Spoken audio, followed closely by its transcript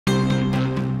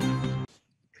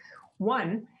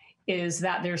One is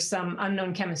that there's some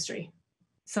unknown chemistry,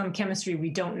 some chemistry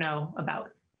we don't know about.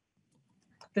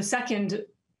 The second,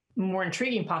 more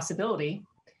intriguing possibility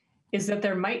is that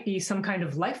there might be some kind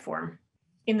of life form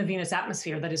in the Venus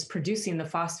atmosphere that is producing the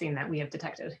phosphine that we have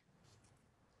detected.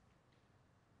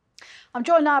 I'm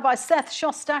joined now by Seth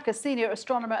Shostak, a senior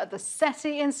astronomer at the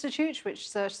SETI Institute, which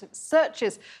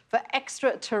searches for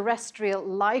extraterrestrial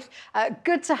life.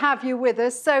 Good to have you with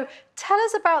us. So tell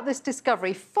us about this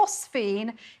discovery,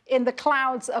 phosphine in the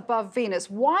clouds above Venus.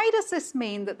 Why does this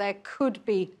mean that there could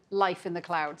be life in the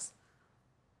clouds?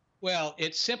 Well,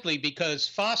 it's simply because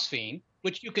phosphine,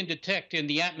 which you can detect in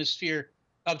the atmosphere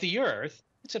of the Earth,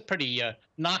 it's a pretty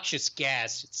noxious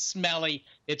gas. It's smelly,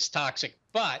 it's toxic,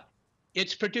 but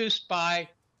it's produced by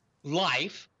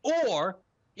life, or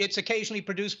it's occasionally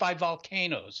produced by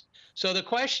volcanoes. So the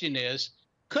question is,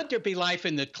 could there be life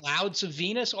in the clouds of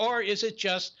Venus, or is it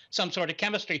just some sort of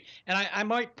chemistry? And I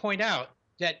might point out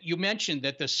that you mentioned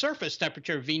that the surface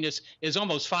temperature of Venus is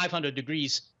almost 500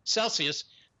 degrees Celsius.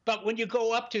 But when you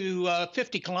go up to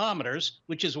 50 kilometers,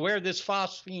 which is where this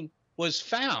phosphine was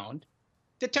found,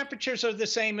 the temperatures are the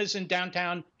same as in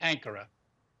downtown Ankara.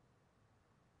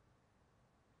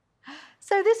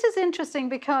 So this is interesting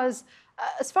because,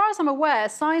 as far as I'm aware,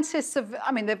 scientists have,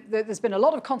 I mean, there's been a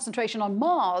lot of concentration on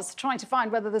Mars, trying to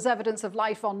find whether there's evidence of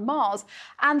life on Mars.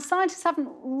 And scientists haven't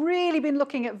really been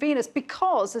looking at Venus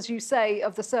because, as you say,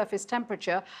 of the surface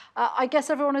temperature. I guess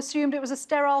everyone assumed it was a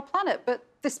sterile planet, but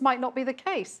this might not be the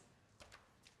case.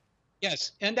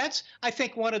 Yes, and that's, I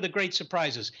think, one of the great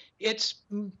surprises. It's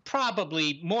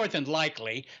probably more than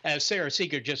likely, as Sarah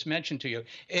Seeger just mentioned to you,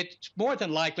 it's more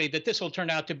than likely that this will turn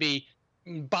out to be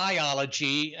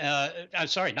biology,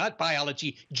 sorry, not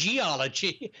biology,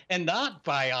 geology, and not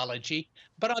biology.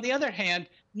 But on the other hand,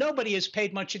 nobody has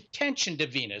paid much attention to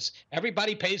Venus.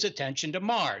 Everybody pays attention to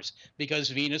Mars because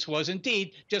Venus was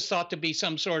indeed just thought to be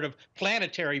some sort of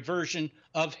planetary version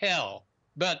of hell.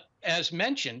 But as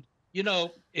mentioned, you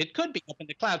know, it could be up in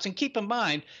the clouds. And keep in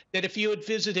mind that if you had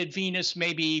visited Venus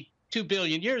maybe 2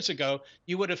 billion years ago,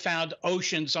 you would have found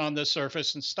oceans on the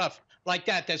surface and stuff like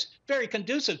that. That's very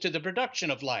conducive to the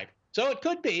production of life. So it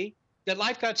could be that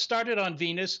life got started on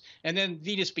Venus, and then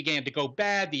Venus began to go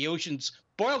bad. The oceans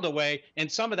boiled away,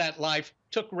 and some of that life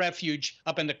took refuge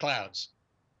up in the clouds.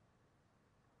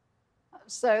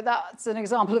 So that's an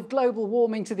example of global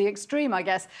warming to the extreme, I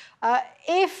guess.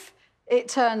 If it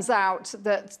turns out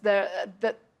that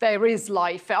there is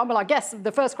life, well, I guess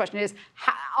the first question is,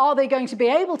 are they going to be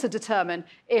able to determine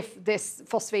if this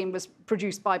phosphine was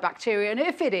produced by bacteria? And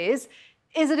if it is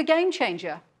it a game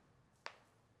changer?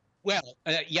 Well,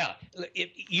 yeah,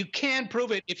 you can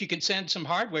prove it if you can send some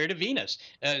hardware to Venus.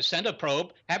 Send a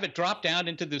probe, have it drop down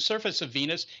into the surface of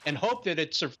Venus, and hope that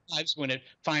it survives when it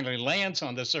finally lands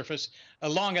on the surface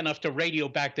long enough to radio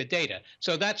back the data.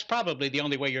 So that's probably the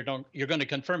only way you're going to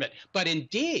confirm it. But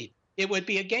indeed, it would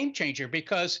be a game changer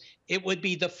because it would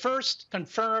be the first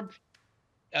confirmed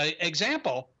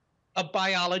example of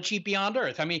biology beyond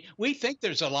Earth. I mean, we think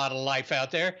there's a lot of life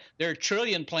out there. There are 1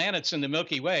 trillion planets in the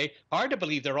Milky Way. Hard to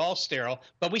believe they're all sterile,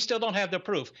 but we still don't have the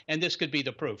proof, and this could be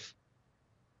the proof.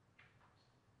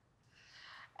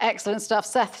 Excellent stuff.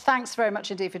 Seth, thanks very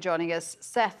much indeed for joining us.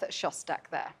 Seth Shostak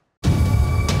there.